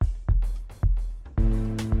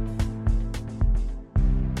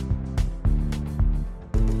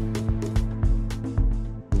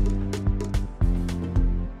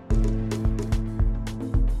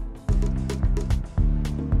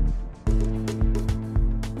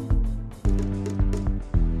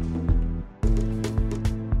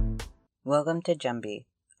Welcome to Jumbi,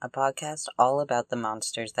 a podcast all about the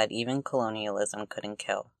monsters that even colonialism couldn't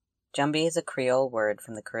kill. Jumbi is a Creole word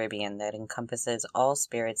from the Caribbean that encompasses all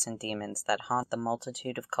spirits and demons that haunt the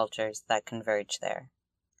multitude of cultures that converge there.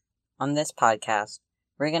 On this podcast,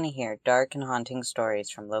 we're going to hear dark and haunting stories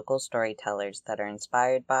from local storytellers that are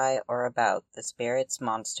inspired by or about the spirits,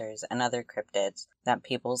 monsters, and other cryptids that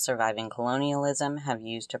people surviving colonialism have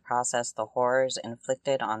used to process the horrors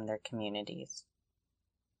inflicted on their communities.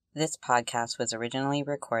 This podcast was originally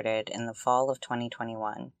recorded in the fall of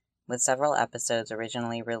 2021, with several episodes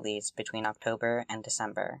originally released between October and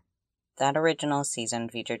December. That original season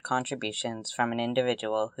featured contributions from an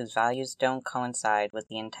individual whose values don't coincide with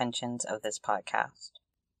the intentions of this podcast.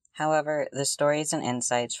 However, the stories and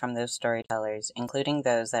insights from those storytellers, including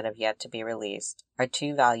those that have yet to be released, are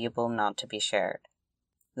too valuable not to be shared.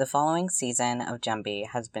 The following season of Jumbi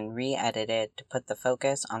has been re-edited to put the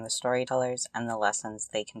focus on the storytellers and the lessons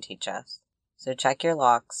they can teach us. So check your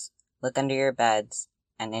locks, look under your beds,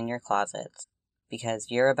 and in your closets, because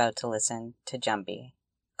you're about to listen to Jumbi,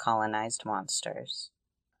 Colonized Monsters.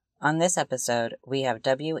 On this episode, we have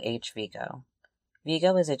W.H. Vigo.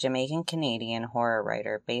 Vigo is a Jamaican-Canadian horror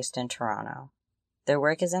writer based in Toronto. Their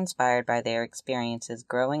work is inspired by their experiences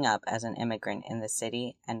growing up as an immigrant in the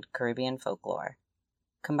city and Caribbean folklore.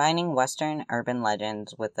 Combining Western urban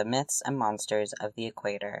legends with the myths and monsters of the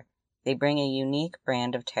equator, they bring a unique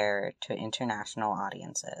brand of terror to international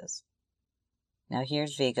audiences. Now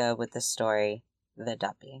here's Vigo with the story, The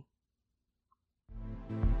Duppy.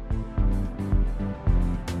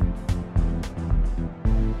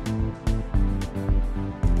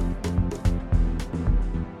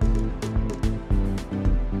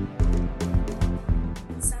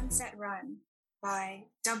 Sunset Run by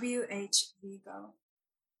W.H. Vigo.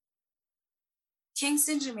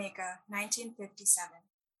 Kingston, Jamaica, 1957.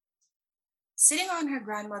 Sitting on her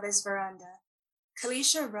grandmother's veranda,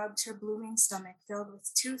 Kalisha rubbed her blooming stomach filled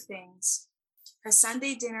with two things: her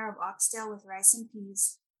Sunday dinner of oxtail with rice and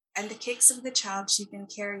peas, and the kicks of the child she'd been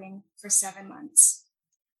carrying for 7 months.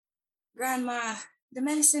 "Grandma, the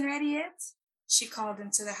medicine ready yet?" she called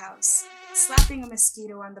into the house, slapping a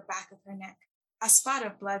mosquito on the back of her neck. A spot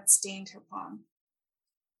of blood stained her palm.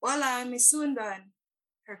 "Voila, me soon done,"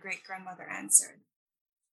 her great-grandmother answered.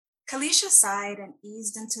 Kalisha sighed and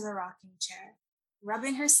eased into the rocking chair,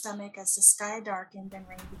 rubbing her stomach as the sky darkened and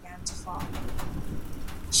rain began to fall.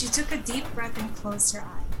 She took a deep breath and closed her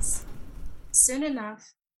eyes. Soon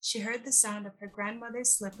enough, she heard the sound of her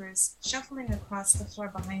grandmother's slippers shuffling across the floor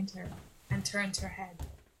behind her and turned her head.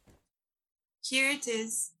 "Here it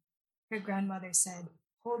is," her grandmother said,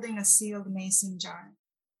 holding a sealed mason jar.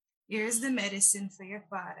 "Here's the medicine for your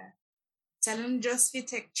father. Tell him just to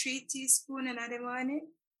take 3 teaspoons in the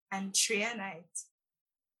morning and 3 at night."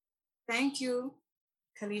 "Thank you,"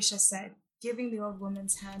 Kalisha said, giving the old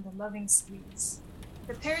woman's hand a loving squeeze.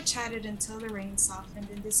 The pair chatted until the rain softened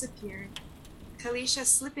and disappeared, Kalisha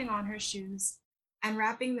slipping on her shoes and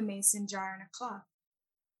wrapping the mason jar in a cloth.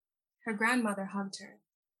 Her grandmother hugged her.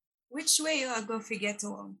 "Which way you are go fi get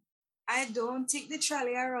home? I don't take the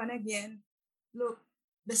trolley around again. Look,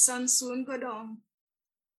 the sun soon go down."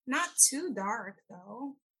 "Not too dark,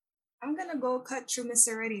 though. I'm gonna go cut through Miss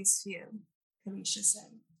Reddy's field," Kalisha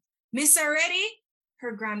said. "Miss Reddy?"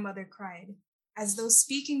 her grandmother cried, as though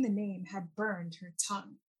speaking the name had burned her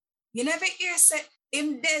tongue. "You never hear say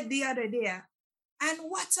him dead the other day? And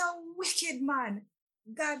what a wicked man!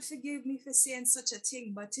 God forgive me for saying such a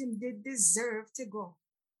thing, but him did deserve to go."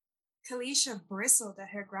 Kalisha bristled at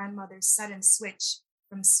her grandmother's sudden switch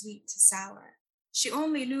from sweet to sour. She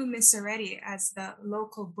only knew Miss Reddy as the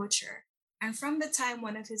local butcher, and from the time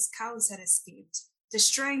one of his cows had escaped,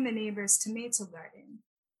 destroying the neighbor's tomato garden.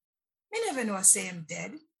 "Me never know say him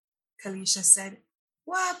dead," Kalisha said.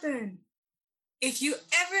 "What happened? If you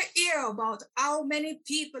ever hear about how many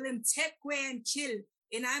people him take away and kill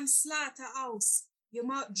in I'm slaughterhouse, you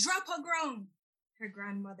might drop a ground," her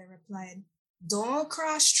grandmother replied. "Don't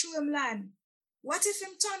cross through him land. What if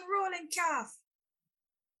him turn rolling calf?"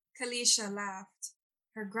 Kalisha laughed.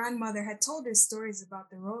 Her grandmother had told her stories about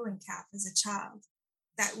the rolling calf as a child,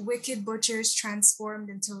 that wicked butchers transformed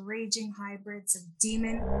into raging hybrids of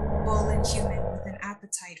demon, bull, and human with an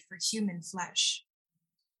appetite for human flesh.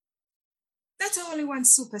 "That's only one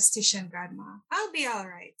superstition, Grandma. I'll be all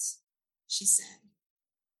right," she said.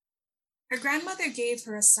 Her grandmother gave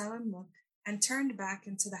her a sullen look and turned back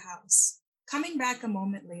into the house, coming back a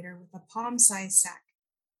moment later with a palm-sized sack.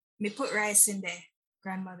 "Me put rice in there,"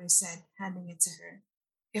 grandmother said, handing it to her.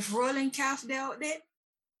 "If rolling calf they out there,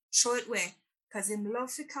 throw it away, 'cause him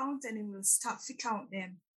love fi count and him will stop fi count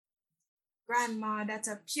them." "Grandma, that's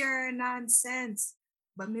a pure nonsense.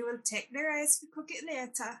 but me will take the rice to cook it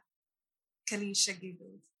later, Kalisha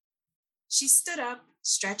giggled. She stood up,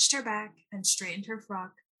 stretched her back, and straightened her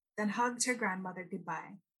frock, then hugged her grandmother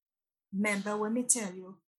goodbye. "'Member when me tell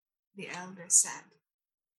you," the elder said.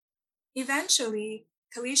 Eventually,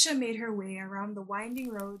 Kalisha made her way around the winding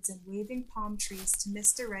roads and waving palm trees to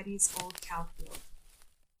Mr. Reddy's old cow field.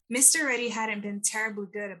 Mr. Reddy hadn't been terribly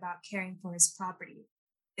good about caring for his property,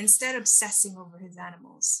 instead obsessing over his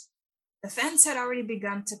animals. The fence had already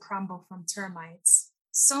begun to crumble from termites,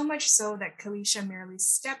 so much so that Kalisha merely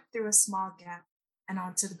stepped through a small gap and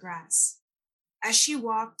onto the grass. As she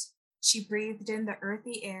walked, she breathed in the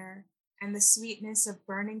earthy air and the sweetness of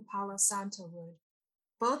burning Palo Santo wood,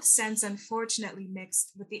 both scents unfortunately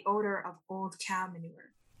mixed with the odor of old cow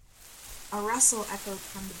manure. A rustle echoed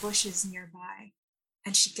from the bushes nearby,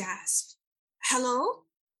 and she gasped. "Hello?"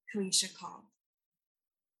 Kalisha called.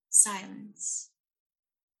 Silence.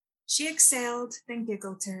 She exhaled, then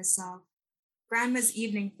giggled to herself. Grandma's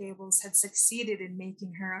evening fables had succeeded in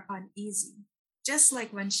making her uneasy, just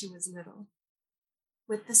like when she was little.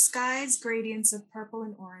 With the sky's gradients of purple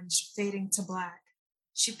and orange fading to black,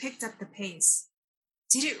 she picked up the pace.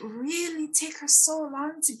 Did it really take her so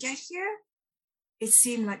long to get here? It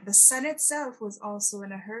seemed like the sun itself was also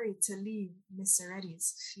in a hurry to leave Mr.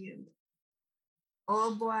 Reddy's field.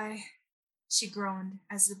 "Oh boy," she groaned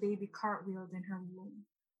as the baby cartwheeled in her womb.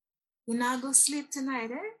 "You not go sleep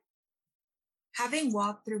tonight, eh?" Having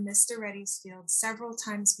walked through Mr. Reddy's field several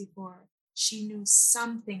times before, she knew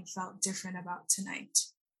something felt different about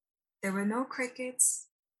tonight. There were no crickets,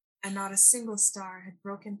 and not a single star had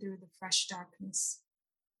broken through the fresh darkness.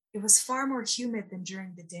 It was far more humid than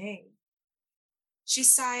during the day. She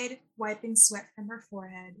sighed, wiping sweat from her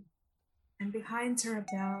forehead, and behind her a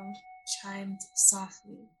bell chimed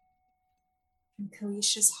softly, and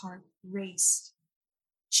Kalisha's heart raced.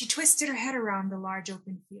 She twisted her head around the large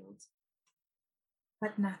open field,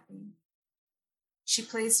 but nothing. She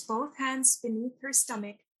placed both hands beneath her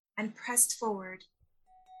stomach and pressed forward,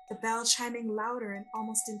 the bell chiming louder and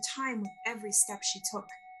almost in time with every step she took.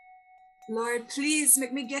 "Lord, please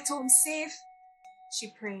make me get home safe,"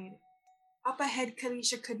 she prayed. Up ahead,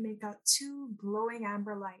 Kalisha could make out two glowing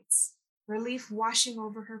amber lights, relief washing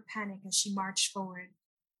over her panic as she marched forward.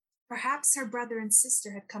 Perhaps her brother and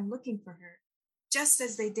sister had come looking for her, just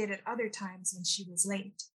as they did at other times when she was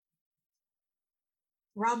late.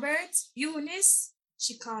 "Robert, Eunice,"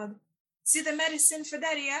 she called. "See the medicine for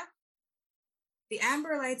Daddy, yeah?" The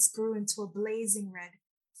amber lights grew into a blazing red,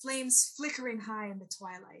 flames flickering high in the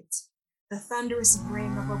twilight. The thunderous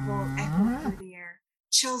ring of a bull echoed through the air,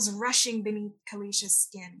 chills rushing beneath Kalisha's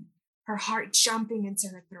skin, her heart jumping into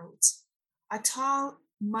her throat. A tall,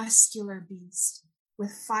 muscular beast,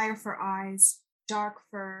 with fire for eyes, dark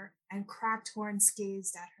fur, and cracked horns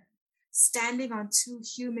gazed at her, standing on two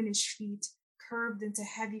humanish feet curved into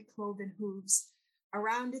heavy cloven hooves.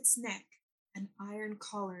 Around its neck, an iron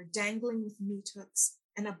collar dangling with meat hooks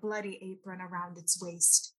and a bloody apron around its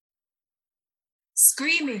waist.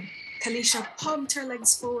 Screaming, Kalisha pumped her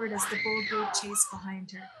legs forward as the bull gave chase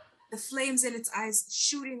behind her, the flames in its eyes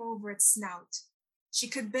shooting over its snout. She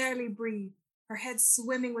could barely breathe, her head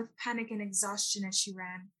swimming with panic and exhaustion as she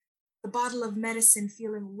ran, the bottle of medicine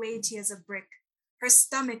feeling weighty as a brick, her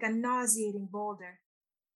stomach a nauseating boulder.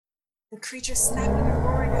 The creature snapping and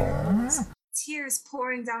roaring at her heels, tears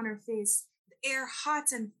pouring down her face, the air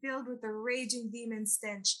hot and filled with a raging demon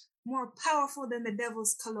stench, more powerful than the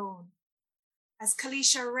devil's cologne. As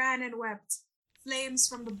Kalisha ran and wept, flames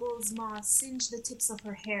from the bull's maw singed the tips of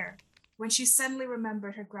her hair when she suddenly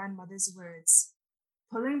remembered her grandmother's words.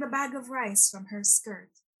 Pulling the bag of rice from her skirt,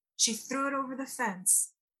 she threw it over the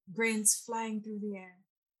fence, grains flying through the air.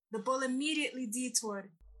 The bull immediately detoured,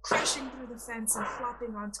 crashing through the fence and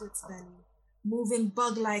flopping onto its belly, moving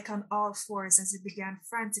bug-like on all fours as it began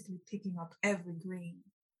frantically picking up every grain.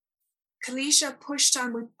 Kalisha pushed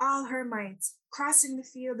on with all her might, crossing the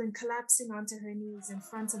field and collapsing onto her knees in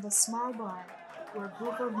front of a small bar where a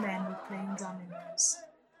group of men were playing dominoes.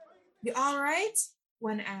 "You all right?"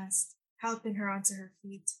 one asked, helping her onto her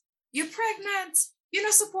feet. "You're pregnant! You're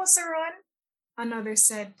not supposed to run," another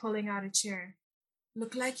said, pulling out a chair.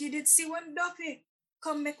 "Look like you did see one duppy.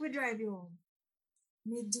 Come, make we drive you home."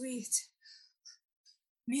 "Me do it.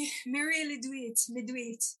 Me really do it. Me do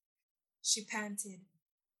it," she panted,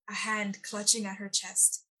 a hand clutching at her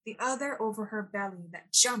chest, the other over her belly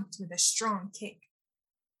that jumped with a strong kick.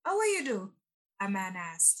 "Oh, what you do?" a man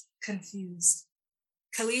asked, confused.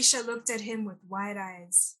 Kalisha looked at him with wide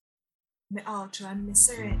eyes. "Me out run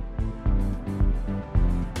Mr. Reddy."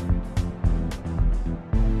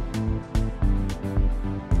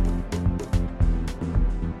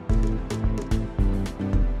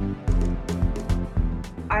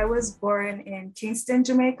 I was born in Kingston,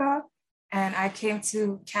 Jamaica, and I came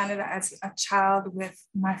to Canada as a child with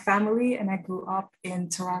my family, and I grew up in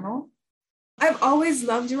Toronto. I've always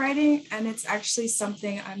loved writing, and it's actually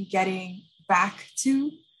something I'm getting back to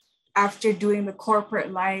after doing the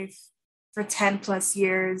corporate life for 10 plus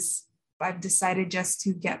years. I've decided just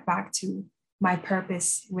to get back to my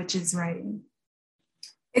purpose, which is writing.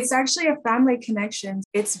 It's actually a family connection.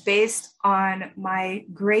 It's based on my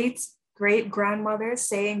great great grandmother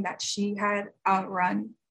saying that she had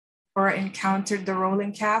outrun or encountered the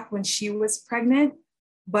rolling calf when she was pregnant,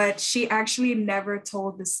 but she actually never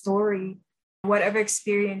told the story. Whatever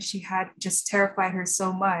experience she had just terrified her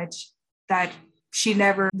so much that she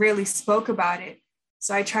never really spoke about it.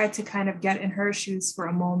 So I tried to kind of get in her shoes for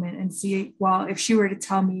a moment and see, well, if she were to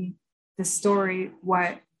tell me the story,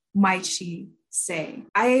 what might she say?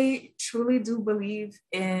 I truly do believe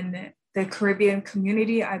in the Caribbean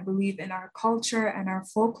community. I believe in our culture and our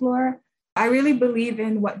folklore. I really believe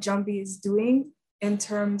in what Jumbie is doing in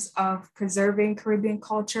terms of preserving Caribbean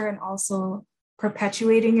culture and also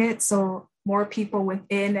perpetuating it so more people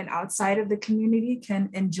within and outside of the community can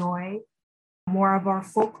enjoy more of our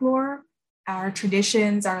folklore, our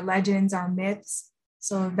traditions, our legends, our myths.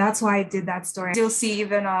 So that's why I did that story. You'll see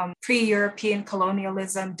even pre-European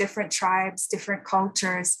colonialism, different tribes, different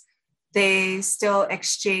cultures, they still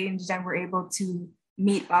exchanged and were able to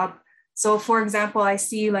meet up. So for example, I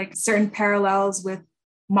see like certain parallels with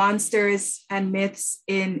monsters and myths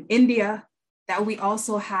in India that we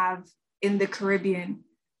also have in the Caribbean.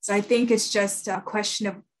 So I think it's just a question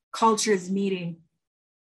of cultures meeting.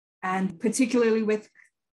 And particularly with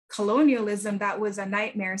colonialism, that was a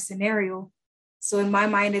nightmare scenario. So in my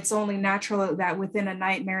mind, it's only natural that within a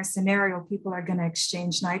nightmare scenario, people are going to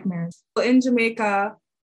exchange nightmares. In Jamaica,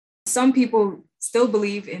 some people still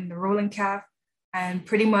believe in the rolling calf, and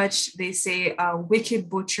pretty much they say a wicked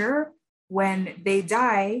butcher, when they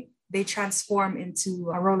die, they transform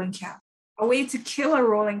into a rolling calf. A way to kill a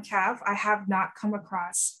rolling calf, I have not come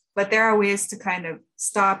across, but there are ways to kind of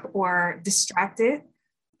stop or distract it,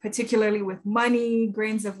 particularly with money,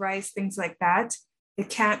 grains of rice, things like that. It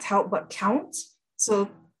can't help but count. So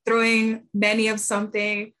throwing many of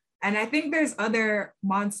something, and I think there's other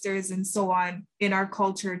monsters and so on in our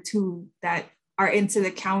culture too that are into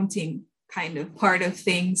the counting kind of part of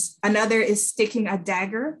things. Another is sticking a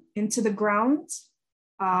dagger into the ground.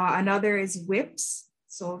 Another is whips.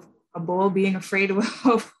 So a bull being afraid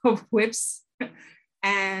of whips,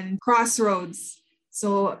 and crossroads.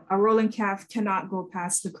 So a rolling calf cannot go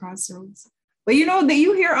past the crossroads. But you know that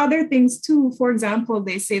you hear other things too. For example,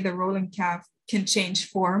 they say the rolling calf can change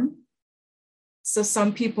form. So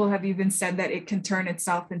some people have even said that it can turn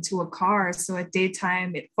itself into a car. So at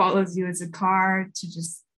daytime, it follows you as a car to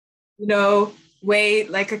just, wait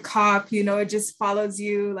like a cop, it just follows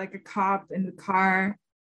you like a cop in the car.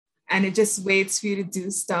 And it just waits for you to do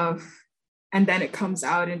stuff. And then it comes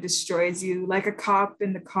out and destroys you like a cop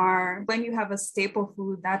in the car. When you have a staple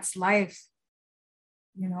food, that's life.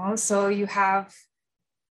 So you have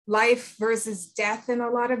life versus death in a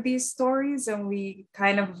lot of these stories. And we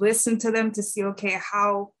kind of listen to them to see, okay,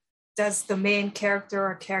 how does the main character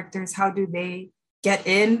or characters, how do they get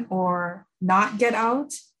in or not get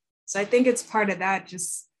out? So I think it's part of that,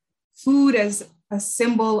 just food as a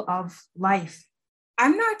symbol of life.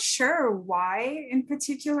 I'm not sure why in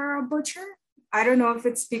particular a butcher. I don't know if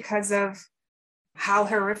it's because of how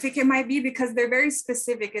horrific it might be, because they're very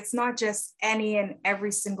specific. It's not just any and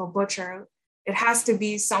every single butcher. It has to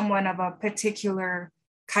be someone of a particular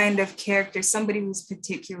kind of character, somebody who's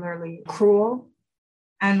particularly cruel.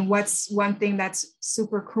 And what's one thing that's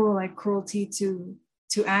super cruel, like cruelty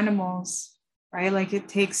to animals, right? Like it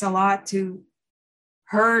takes a lot to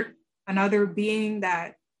hurt another being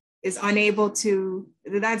that is unable to,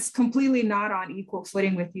 that's completely not on equal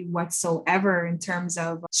footing with you whatsoever in terms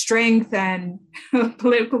of strength and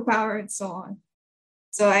political power and so on.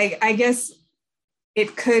 So I guess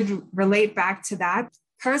it could relate back to that.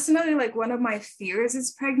 Personally, like one of my fears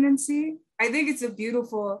is pregnancy. I think it's a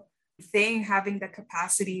beautiful thing having the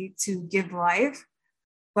capacity to give life.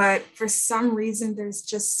 But for some reason, there's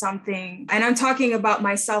just something, and I'm talking about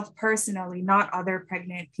myself personally, not other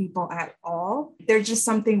pregnant people at all. There's just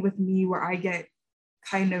something with me where I get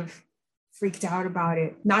kind of freaked out about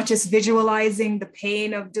it, not just visualizing the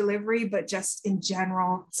pain of delivery, but just in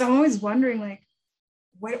general. So I'm always wondering, like,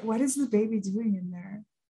 what is the baby doing in there?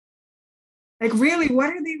 Like, really, what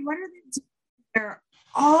are they doing there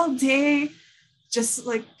all day, just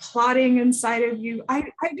like plotting inside of you?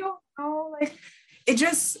 I don't know, like,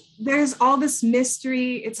 there's all this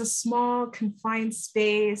mystery. It's a small confined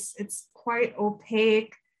space. It's quite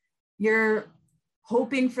opaque. You're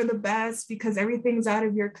hoping for the best because everything's out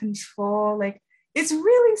of your control. Like, it's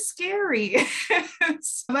really scary.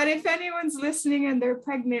 But if anyone's listening and they're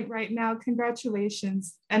pregnant right now,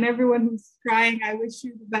 congratulations. And everyone who's crying, I wish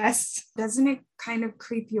you the best. Doesn't it kind of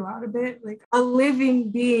creep you out a bit? Like a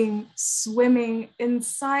living being swimming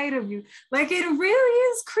inside of you. Like, it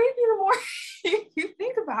really is creepy the more you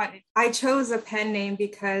think about it. I chose a pen name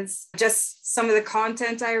because just some of the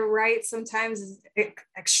content I write sometimes is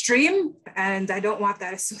extreme, and I don't want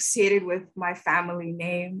that associated with my family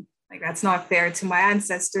name. Like, that's not fair to my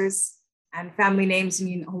ancestors, and family names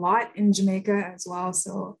mean a lot in Jamaica as well.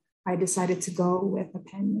 So I decided to go with a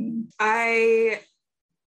pen name. I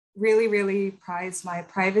really, really prize my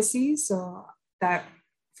privacy. So that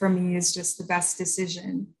for me is just the best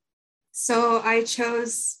decision. So I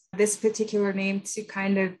chose this particular name to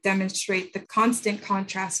kind of demonstrate the constant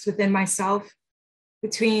contrast within myself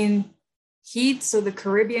between heat, so the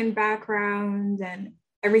Caribbean background and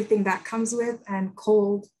everything that comes with, and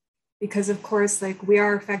cold, because of course, like, we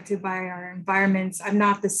are affected by our environments. I'm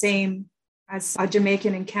not the same as a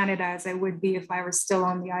Jamaican in Canada as I would be if I were still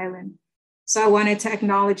on the island. So I wanted to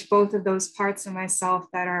acknowledge both of those parts of myself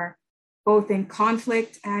that are both in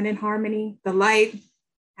conflict and in harmony, the light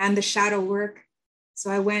and the shadow work. So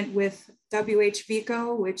I went with WH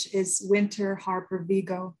Vigo, which is Winter Harbor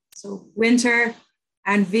Vigo. So winter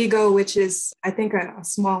and Vigo, which is, I think, a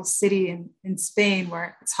small city in Spain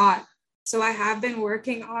where it's hot. So I have been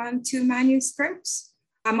working on 2 manuscripts.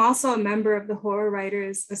 I'm also a member of the Horror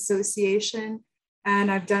Writers Association,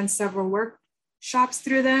 and I've done several workshops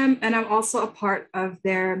through them. And I'm also a part of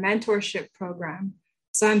their mentorship program.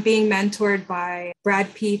 So I'm being mentored by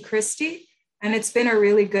Brad P. Christie, and it's been a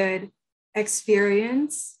really good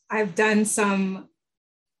experience. I've done some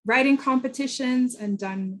writing competitions and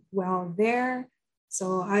done well there.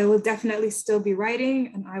 So I will definitely still be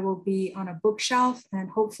writing, and I will be on a bookshelf and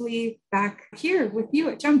hopefully back here with you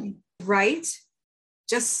at Jumbie. Write,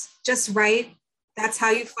 just write. That's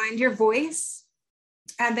how you find your voice.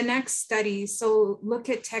 And the next study, so look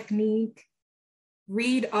at technique,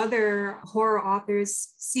 read other horror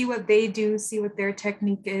authors, see what they do, see what their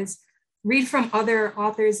technique is, read from other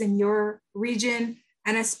authors in your region,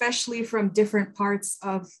 and especially from different parts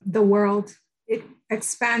of the world. It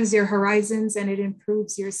expands your horizons and it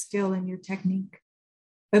improves your skill and your technique.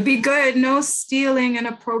 But be good, no stealing and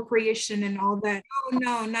appropriation and all that. Oh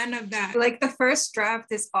no, none of that. Like, the first draft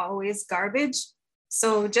is always garbage.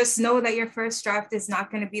 So just know that your first draft is not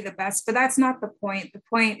going to be the best, but that's not the point. The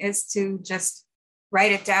point is to just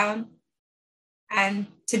write it down and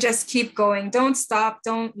to just keep going. Don't stop.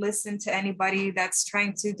 Don't listen to anybody that's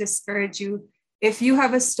trying to discourage you. If you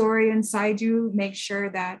have a story inside you, make sure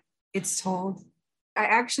that it's told. I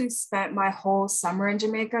actually spent my whole summer in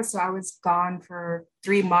Jamaica. So I was gone for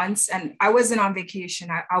 3 months, and I wasn't on vacation.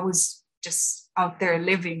 I was just out there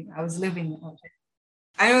living. I was living out there.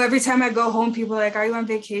 I know every time I go home, people are like, are you on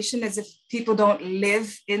vacation? As if people don't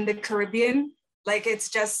live in the Caribbean. Like, it's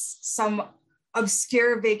just some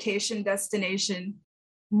obscure vacation destination.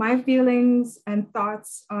 My feelings and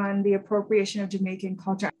thoughts on the appropriation of Jamaican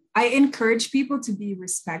culture. I encourage people to be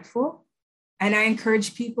respectful. And I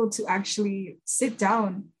encourage people to actually sit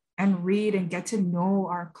down and read and get to know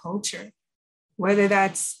our culture, whether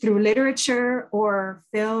that's through literature or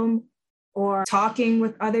film or talking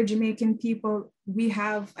with other Jamaican people. We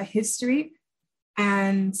have a history,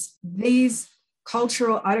 and these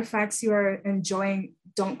cultural artifacts you are enjoying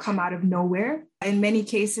don't come out of nowhere. In many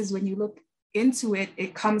cases, when you look into it,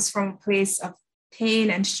 it comes from a place of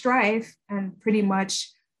pain and strife, and pretty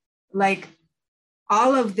much like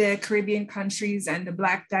all of the Caribbean countries and the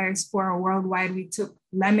Black diaspora worldwide, we took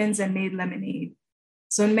lemons and made lemonade.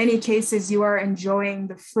 So in many cases, you are enjoying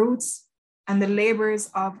the fruits and the labors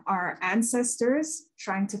of our ancestors,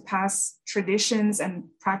 trying to pass traditions and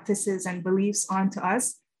practices and beliefs on to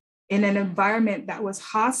us in an environment that was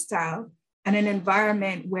hostile, and an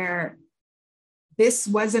environment where this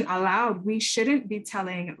wasn't allowed. We shouldn't be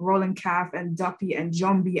telling Roland Calf and Duppy and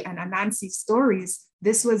Jumbie and Anansi stories.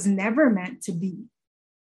 This was never meant to be,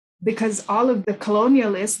 because all of the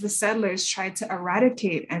colonialists, the settlers, tried to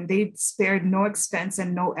eradicate, and they spared no expense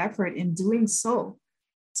and no effort in doing so.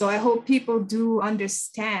 So I hope people do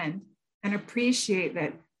understand and appreciate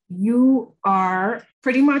that you are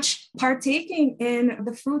pretty much partaking in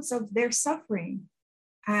the fruits of their suffering.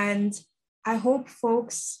 And I hope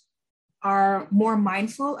folks are more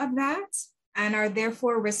mindful of that and are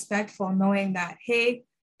therefore respectful, knowing that, hey,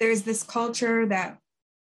 there's this culture that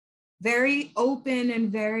very open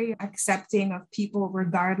and very accepting of people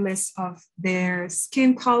regardless of their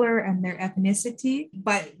skin color and their ethnicity.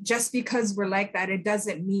 But just because we're like that, it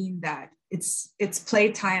doesn't mean that it's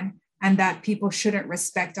playtime and that people shouldn't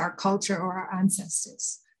respect our culture or our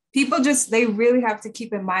ancestors. People they really have to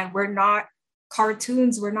keep in mind, we're not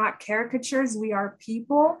cartoons, we're not caricatures, we are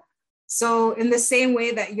people. So in the same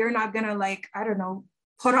way that you're not gonna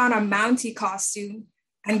put on a Mountie costume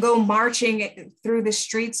and go marching through the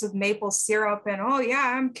streets with maple syrup and, oh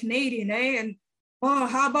yeah, I'm Canadian, eh? And, oh,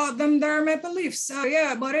 how about them there Maple Leafs? Oh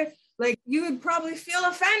yeah, buddy. Like, you would probably feel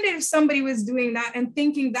offended if somebody was doing that and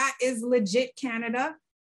thinking that is legit Canada.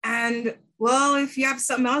 And, well, if you have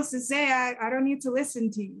something else to say, I don't need to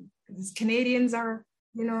listen to you, because Canadians are,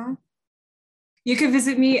 You can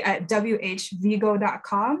visit me at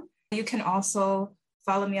whvigo.com. You can also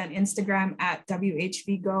follow me on Instagram at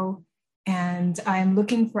whvigo. And I'm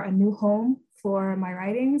looking for a new home for my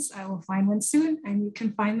writings. I will find one soon, and you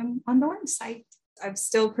can find them on the website. I'm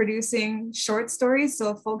still producing short stories,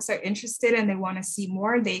 so if folks are interested and they want to see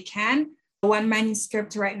more, they can. One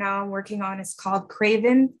manuscript right now I'm working on is called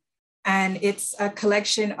Craven, and it's a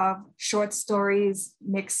collection of short stories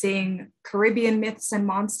mixing Caribbean myths and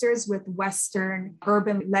monsters with Western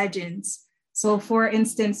urban legends. So for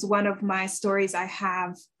instance, one of my stories, I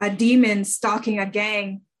have a demon stalking a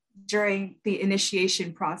gang during the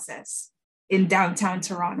initiation process in downtown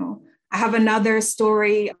Toronto. I have another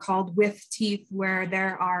story called With Teeth, where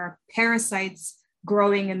there are parasites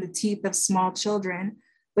growing in the teeth of small children.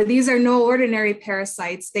 But these are no ordinary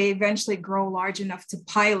parasites. They eventually grow large enough to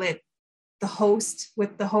pilot the host,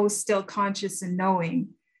 with the host still conscious and knowing.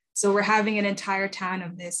 So we're having an entire town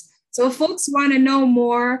of this. So if folks want to know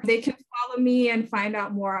more, they can follow me and find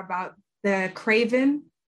out more about the Craven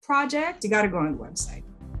project. You got to go on the website.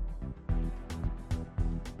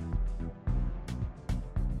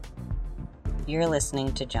 You're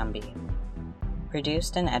listening to Jumbie.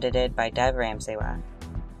 Produced and edited by Dev Ramsewa.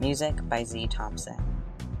 Music by Z Thompson.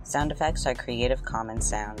 Sound effects are Creative Commons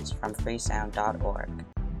sounds from freesound.org.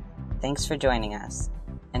 Thanks for joining us,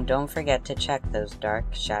 and don't forget to check those dark,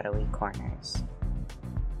 shadowy corners.